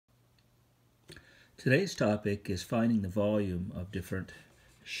Today's topic is finding the volume of different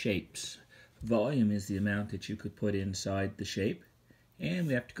shapes. Volume is the amount that you could put inside the shape, and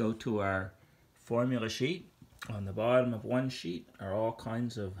we have to go to our formula sheet. On the bottom of one sheet are all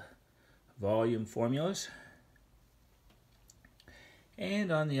kinds of volume formulas,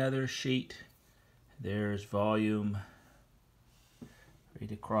 and on the other sheet there's volume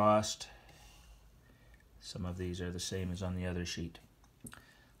right across. Some of these are the same as on the other sheet.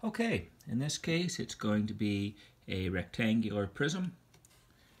 Okay, in this case it's going to be a rectangular prism.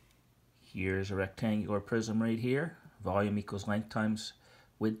 Here's a rectangular prism right here. Volume equals length times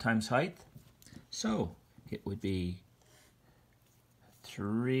width times height. So it would be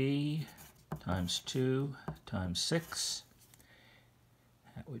 3 times 2 times 6.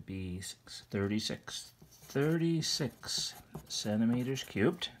 That would be 36 centimeters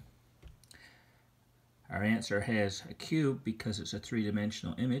cubed. Our answer has a cube because it's a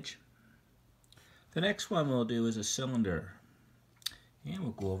three-dimensional image. The next one we'll do is a cylinder. And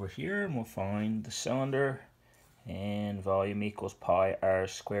we'll go over here and we'll find the cylinder, and volume equals pi r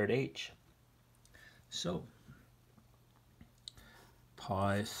squared h. So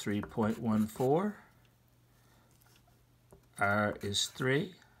pi is 3.14, r is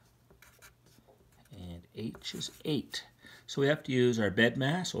 3, and h is 8. So we have to use our bed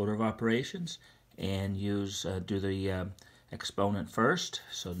mass, order of operations, and do the exponent first.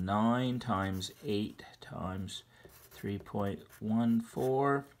 So 9 times 8 times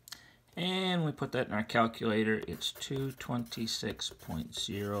 3.14, and we put that in our calculator. It's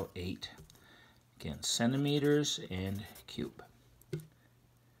 226.08. Again, centimeters and cube.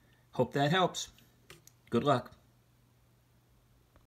 Hope that helps. Good luck.